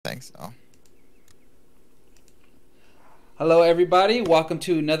think so. Hello, everybody. Welcome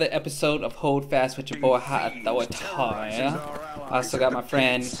to another episode of Holdfast with your boy Hot Throw It I also got my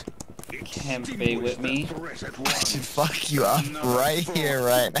friend Kempe with me. I should fuck you up right here,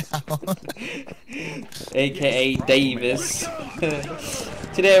 right now. AKA Davis.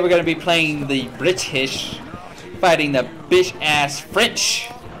 Today we're going to be playing the British, fighting the bitch-ass French.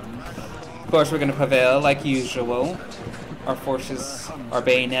 Of course, we're going to prevail like usual. Our forces, our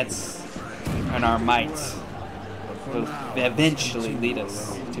bayonets, and our might will eventually lead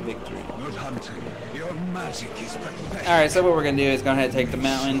us to victory. Alright, so what we're going to do is go ahead and take the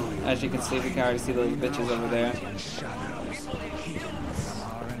mountain. As you can see, we can already see those bitches over there.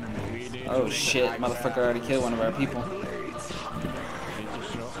 Oh shit, motherfucker already killed one of our people.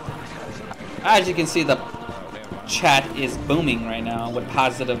 As you can see, the chat is booming right now with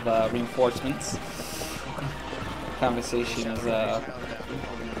positive reinforcements. Conversation is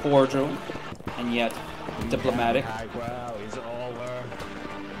cordial and yet diplomatic.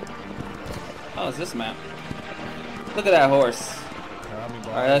 Oh, is this map? Look at that horse.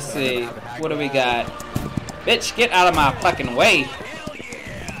 Alright, let's see. What do we got? Bitch, get out of my fucking way!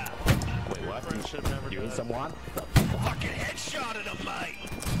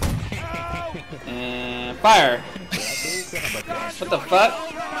 And fire! What the fuck?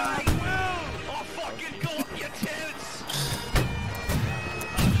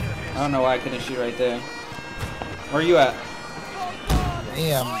 I don't know why I couldn't shoot right there. Where are you at?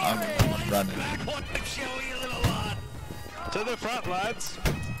 Yeah, I'm running. To the front, lads.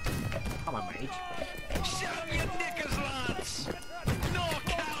 Come on, mate.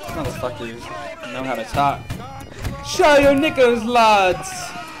 Motherfuckers know how to talk. Show your knickers, lads!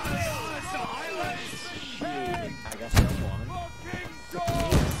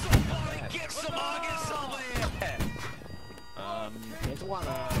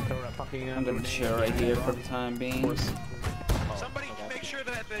 I'm gonna chill right here for the time being. Is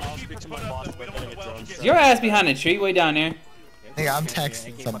your ass behind a tree way down there? Hey, I'm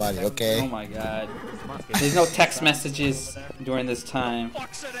texting somebody, okay? Oh my god. There's no text messages during this time.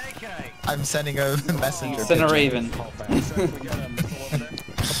 I'm sending a messenger. Send a raven.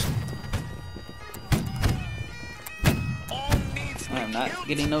 I'm not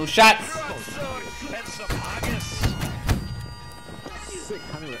getting no shots.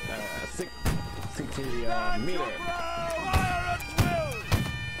 60 meter.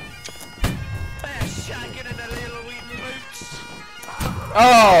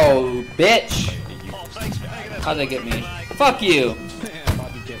 Oh, bitch! How'd they get me? Fuck you!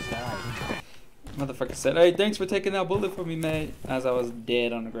 Motherfucker said, "Hey, thanks for taking that bullet from me, mate." As I was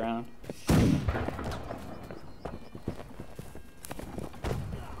dead on the ground.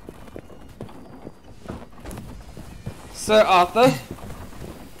 Sir Arthur.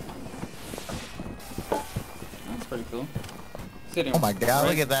 That's pretty cool. Oh my god,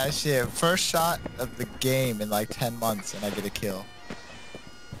 look at that shit. First shot of the game in like 10 months and I get a kill.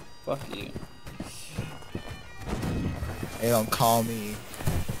 Fuck you. They don't call me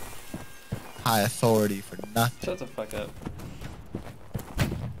high authority for nothing. Shut the fuck up.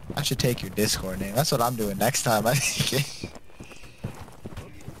 I should take your Discord name. That's what I'm doing next time. I think.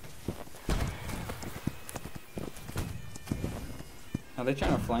 Are they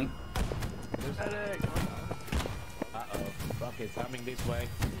trying to flank? Fuck, it's coming this way.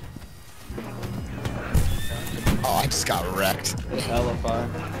 Oh, I just got wrecked. Hella far.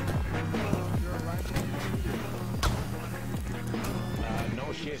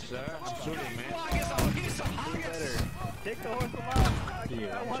 No shit, sir. I'm shooting, man. Take the horse from out.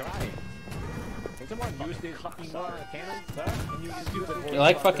 I'm trying. Can someone use this fucking cannon, sir? Can you just use it? You're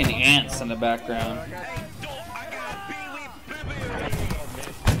like fucking ants in the background.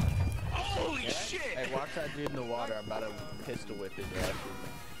 Hey, watch that dude in the water. I'm about to pistol whip his ass.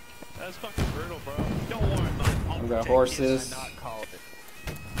 That's fucking brutal, bro. Don't worry, man. We got horses.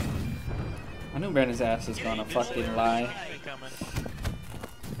 I knew Brandon's ass was gonna fucking lie.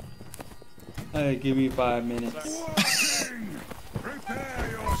 Hey, give me 5 minutes. Prepare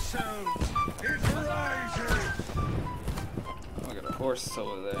yourselves. It's rising. Oh, I got a horse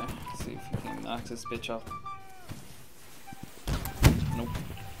over there. Let's see if he can knock this bitch off. Nope.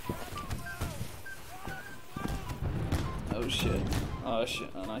 Oh shit. Oh shit.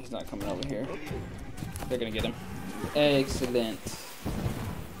 Oh no, he's not coming over here. They're gonna get him. Excellent.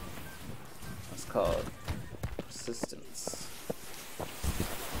 That's called persistence.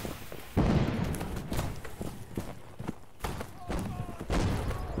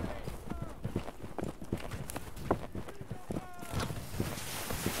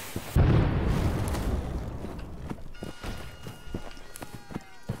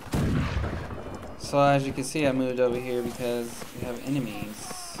 So as you can see, I moved over here because we have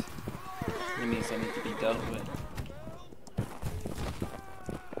enemies. Enemies that need to be dealt with.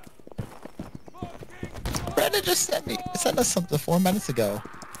 Brandon just sent us something 4 minutes ago.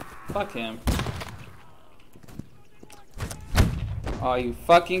 Fuck him. Oh, you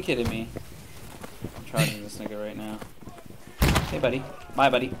fucking kidding me? I'm charging this nigga right now. Hey, buddy. Bye,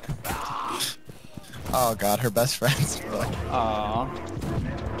 buddy. Oh god, her best friends. Aww.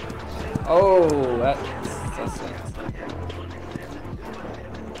 Oh, that's it.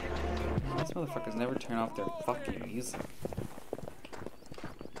 These motherfuckers never turn off their fucking music.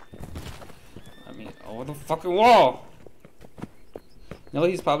 I mean, over the fucking wall! You know what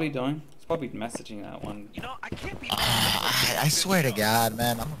he's probably doing? He's probably messaging that one. You know, I can't be. I swear to God,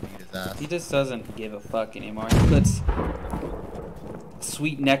 man, I'm gonna beat his ass. He just doesn't give a fuck anymore. He puts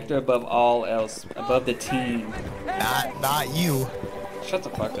sweet nectar above all else, above the team. Not you. Shut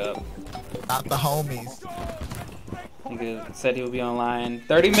the fuck up. Not the homies. Nigga said he would be online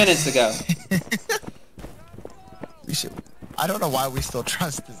 30 minutes ago. We should. I don't know why we still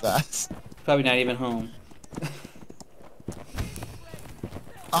trust his ass. Probably not even home.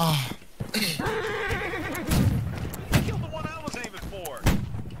 Oh. I killed the one I was aiming for.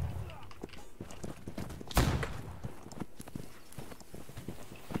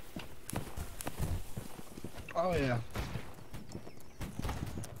 Oh yeah.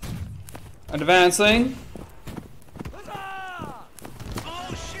 Advancing. Oh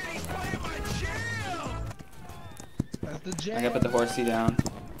shit, he's playing my shield. That's the I jam. gotta put the horsey down.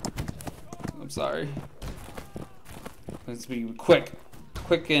 I'm sorry. Let's be quick.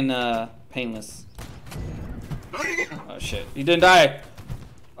 Quick and painless. Oh shit. He didn't die.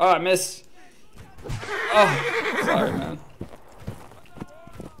 Oh, I missed. Oh, sorry, man.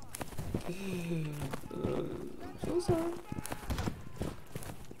 So sorry.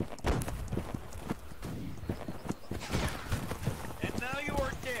 And now you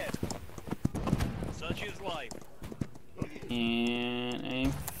are dead. Such is life. And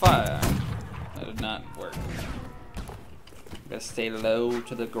aim fire. That did not work. Gotta stay low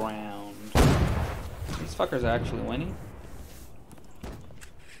to the ground. These fuckers are actually winning.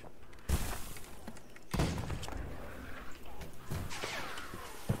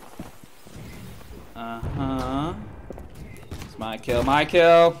 Uh-huh. It's my kill, my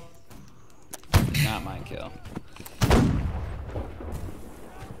kill. Not my kill.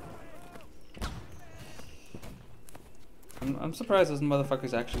 I'm surprised those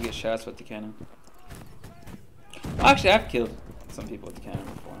motherfuckers actually get shots with the cannon. Well, actually, I've killed some people with the cannon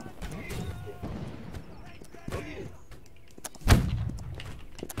before.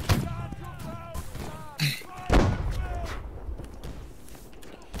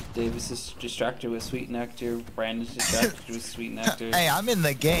 Davis is distracted with sweet nectar. Brandon's distracted with sweet nectar. Hey, I'm in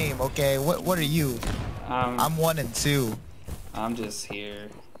the game, okay? What are you? I'm 1 and 2. I'm just here.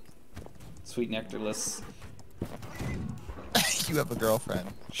 Sweet nectarless. You have a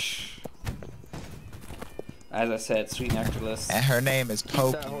girlfriend. Shh. As I said, sweet nectarless. And her name is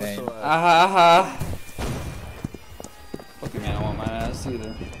Pokemon. Aha, aha. Pokemon, I don't want my ass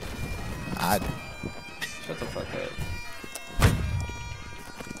either. Shut the fuck up.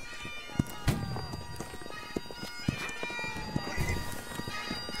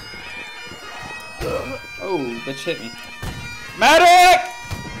 Oh, bitch hit me. Medic!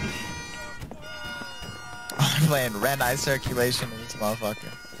 I'm playing red eye circulation with this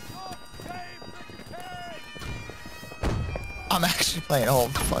motherfucker. I'm actually playing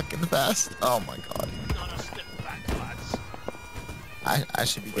Hold fucking fast. Oh my god. I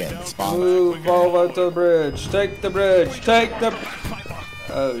should be getting spawned. Move over to the bridge. Take the bridge. Take the.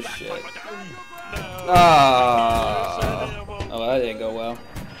 Oh shit. Ah. Oh, that didn't go well.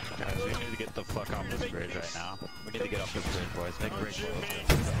 Guys, we need to get the fuck off this bridge right now. We need to get off this bridge, boys. Make bridge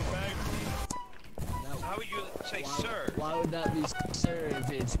How would you say, sir? Why would that be sir if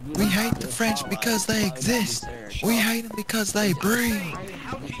it's We hate the French because they exist. We hate them because they breathe.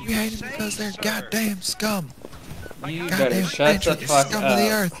 We hate them because they're goddamn scum. You Goddamn better shut French the are the fuck scum of the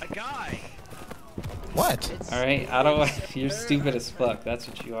up. earth. A guy. What? Alright, I don't. You're stupid as fuck. That's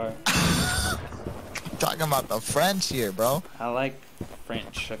what you are. I'm talking about the French here, bro. I like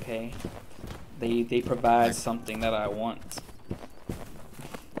French, okay? They provide something that I want.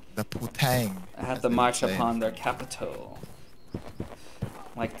 The putang. I have as to they march say. upon their capital.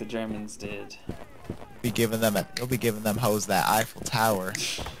 Like the Germans did. You'll be giving them hoes that Eiffel Tower.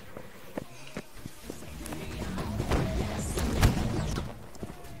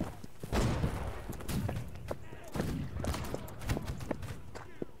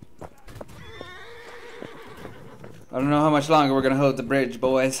 I don't know how much longer we're gonna hold the bridge,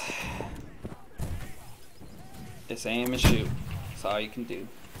 boys. Just aim and shoot. That's all you can do.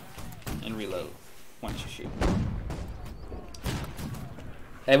 And reload once you shoot.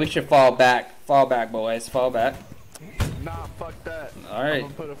 Hey, we should fall back. Fall back, boys. Fall back. Nah, fuck that. Alright. I'm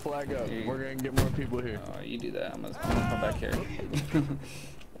gonna put a flag up. Here. We're gonna get more people here. Oh, you do that. I'm gonna come back here.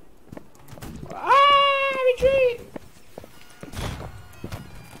 Ah, retreat!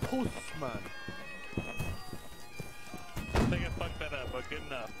 Postman. I think I fucked that up, but good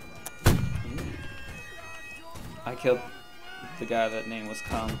enough. I killed the guy that name was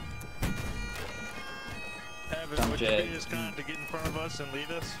Cum. Evan, would you be as kind to get in front of us and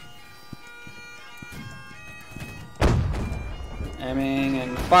lead us? Aiming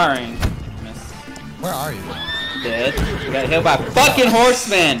and firing. Miss. Where are you? Dead. We got hit by fucking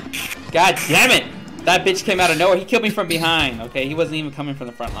horsemen! God damn it! That bitch came out of nowhere. He killed me from behind, okay? He wasn't even coming from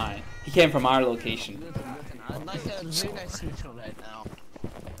the front line. He came from our location. I'd like a Wiener Schnitzel right now.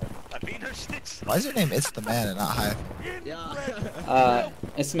 A Wiener Schnitzel? Why is your name It's the Man and not High? Yeah.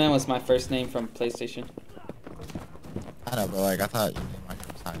 This man was my first name from PlayStation. I know, but like I thought your name might be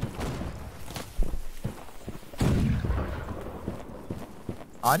High.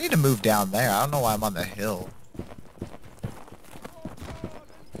 Oh, I need to move down there. I don't know why I'm on the hill.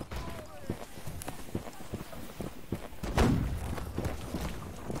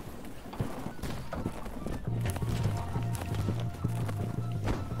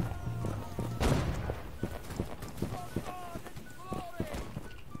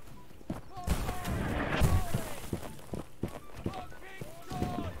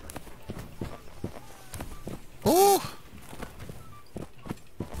 Ooh!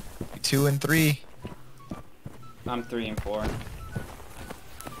 2 and 3. I'm 3 and 4.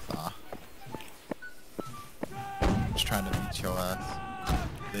 Just trying to beat your ass.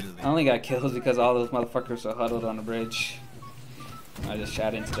 Literally. I only got kills because all those motherfuckers were huddled on the bridge. I just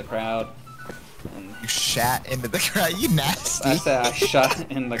shot into the crowd. And You shat into the crowd, you nasty. I said I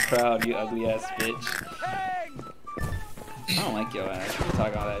shot in the crowd, you ugly ass bitch. I don't like your ass. You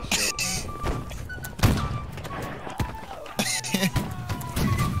talk all that shit.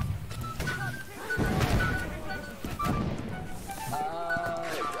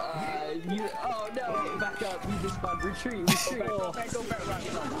 Oh no, back up, you just spawned, retreat. Go back,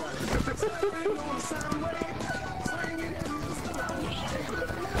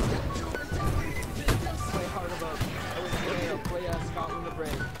 Play hard about, play Scotland the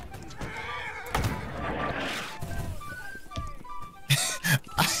Brave.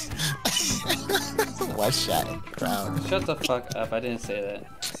 Why shat in the crowd? Shut the fuck up, I didn't say that.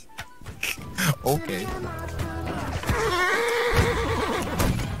 Okay.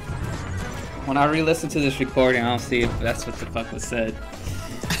 When I re-listen to this recording, I'll see if that's what the fuck was said.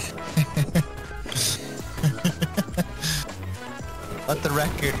 Let the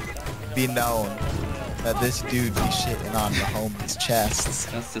record be known that this dude be shitting on the homies' chests.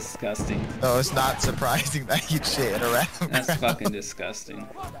 That's disgusting. So it's not surprising that he'd shitting around. That's fucking disgusting.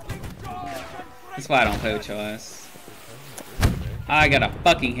 That's why I don't play with your ass. I got a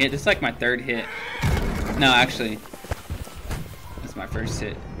fucking hit. It's like my 3rd hit. No, actually, it's my 1st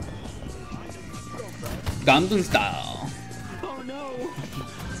hit. Gangnam Style. Oh no!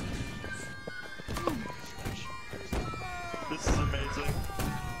 This is amazing.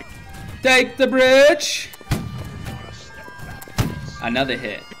 Take the bridge. Another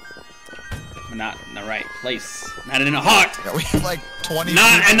hit. But not in the right place. Not in the heart. Yeah, we have like 20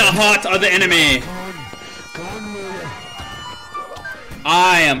 Not in the heart of the enemy.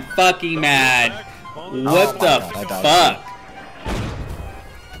 I am fucking mad. What the God, I died. fuck?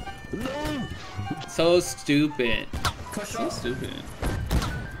 So stupid. So stupid.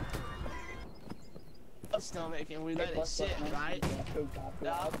 Snowmaking, we let it sit, right?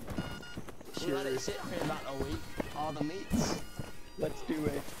 Yeah. We let it sit for about a week. All the meats. Let's do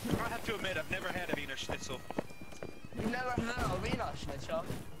it. I have to admit, I've never had a Wiener Schnitzel. You've never had a Wiener Schnitzel?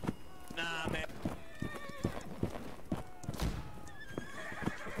 Nah, man.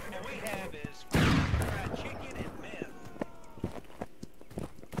 What we have is fried chicken and meth.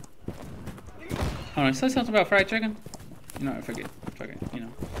 Hold on, say something about fried chicken? You know, I forget. Fuck it, you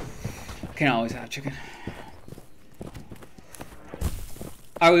know. Can't always have chicken.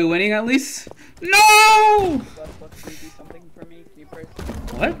 Are we winning at least? No! Let's do something for me. Can you press?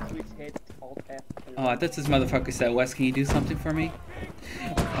 What? Please hit Alt F. Oh, I thought this motherfucker said, Wes, can you do something for me?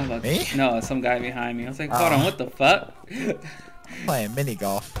 Oh, look. Me? No, some guy behind me. I was like, hold on, what the fuck? Playing mini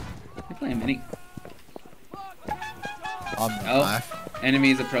golf You're playing mini. on the Oh, live.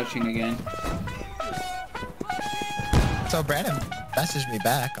 enemies approaching again. So Brandon messaged me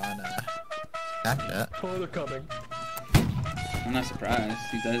back on Snapchat. Oh, they're coming. I'm not surprised.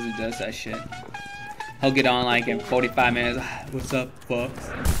 He does that shit. He'll get on like in 45 minutes. What's up, fucks?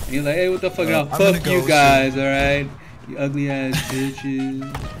 And he's like, hey, what the fuck? I'm Fuck gonna you go guys, alright? You ugly ass bitches.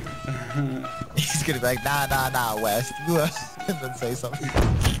 He's gonna be like, nah, West. And then say something.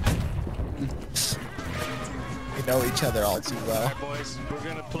 We know each other all too well. Alright, boys, we're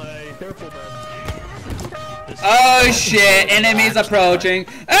gonna play. Careful, man. Oh shit, enemies approaching.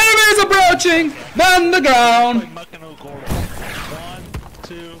 Enemies approaching! On the ground! 1,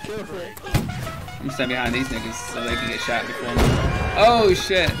 2, 3. I'm standing behind these niggas so they can get shot before me. Oh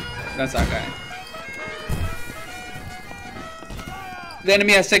shit. That's our guy. The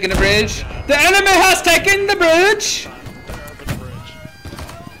enemy has taken the bridge. The enemy has taken the bridge!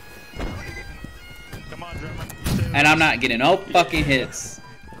 Come on, drummer. And I'm not getting no fucking hits.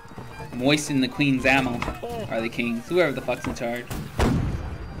 I'm wasting the queen's ammo. Or the king's. Whoever the fuck's in charge.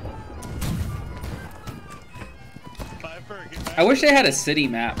 I wish they had a city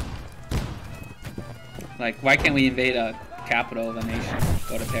map. Like, why can't we invade a capital of a nation?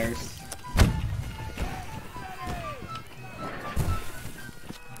 Go to Paris.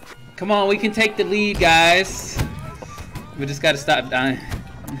 Come on, we can take the lead, guys. We just gotta stop dying.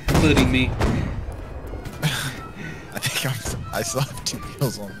 Including me. I think I still have 2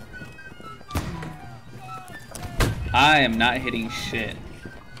 kills on me. I am not hitting shit.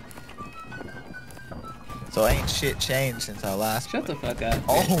 So ain't shit changed since our last. Shut the fuck up.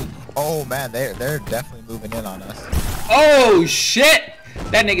 Oh man, they're definitely moving in on us. Oh shit!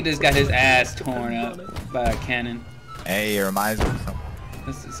 That nigga just got his ass torn up by a cannon. Hey, it reminds me of something.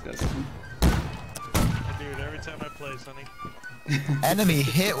 That's disgusting. Dude, every time I play, Sonny. Enemy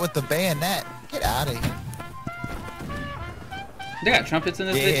hit with the bayonet. Get out of here. They got trumpets in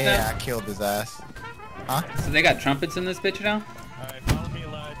this bitch now? Yeah, I killed his ass. Huh? So they got trumpets in this bitch now? Alright, follow me,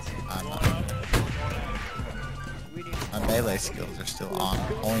 lads. I'm Going not. up. My melee skills are still on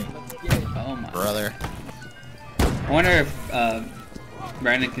point, Oh my. brother. I wonder if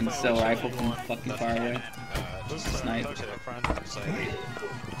Brandon can still rifle from fucking far away. Snipe.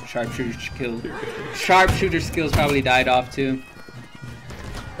 Sharpshooter skills. Sharpshooter skills probably died off too.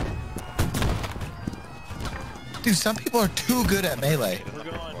 Dude, some people are too good at melee. We're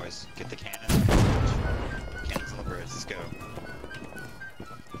going. Boys, get the cannon. Cannons on the bridge, let's go.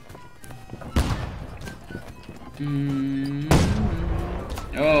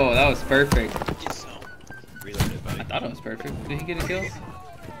 Oh, that was perfect. Get some. Reload it, buddy. I thought it was perfect. Did he get a kill?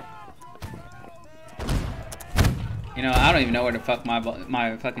 You know, I don't even know where the fuck my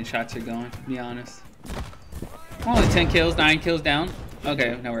fucking shots are going, to be honest. Only 10 kills, 9 kills down.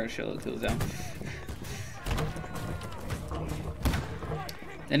 Okay, now we're a shitload kills down.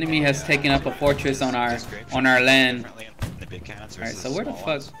 The enemy has taken up a fortress on our land. Alright, so where the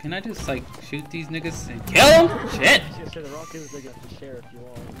fuck can I just like shoot these niggas and kill them? Shit!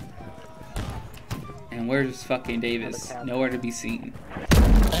 And where's fucking Davis? Nowhere to be seen.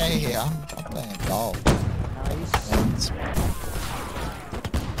 Hey, I'm playing golf. Nice.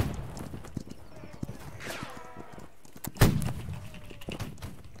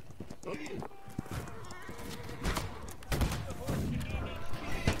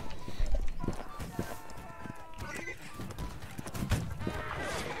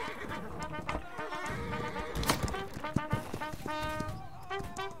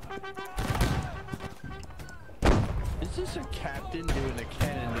 Is this a captain doing a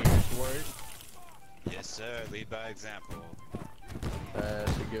cannoneer's work? Yes, sir. Lead by example.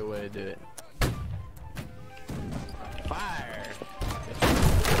 That's a good way to do it. Fire!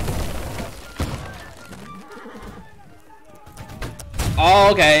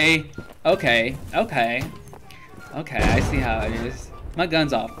 Okay. Okay. I see how it is. My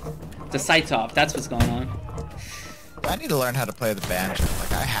gun's off. The sight's off. That's what's going on. I need to learn how to play the banjo.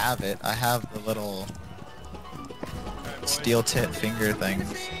 Like, I have it. I have the little steel tip finger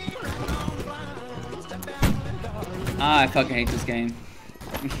things. I fucking hate this game.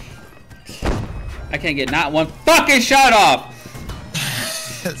 I can't get not one fucking shot off!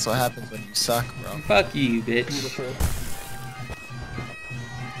 That's what happens when you suck, bro. Fuck you, bitch.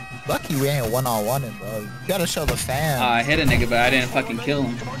 Lucky we ain't one-on-one-ing, bro. You gotta show the fans. I hit a nigga, but I didn't fucking kill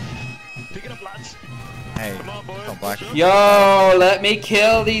him. Pick it up, lads. Hey, don't black. Yo, let me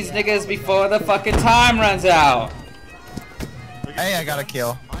kill these niggas before the fucking time runs out. Hey, I got a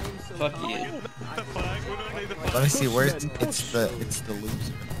kill. Fuck you. The flag, we don't need the flag. Let me see where it's the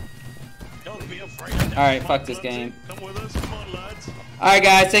loser. Don't be afraid. Alright, fuck this game. Come with us, come on, lads. Alright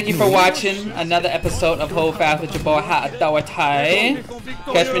guys, thank you for watching another episode of Holdfast with your boy Hot Authority.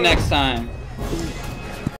 Catch me next time.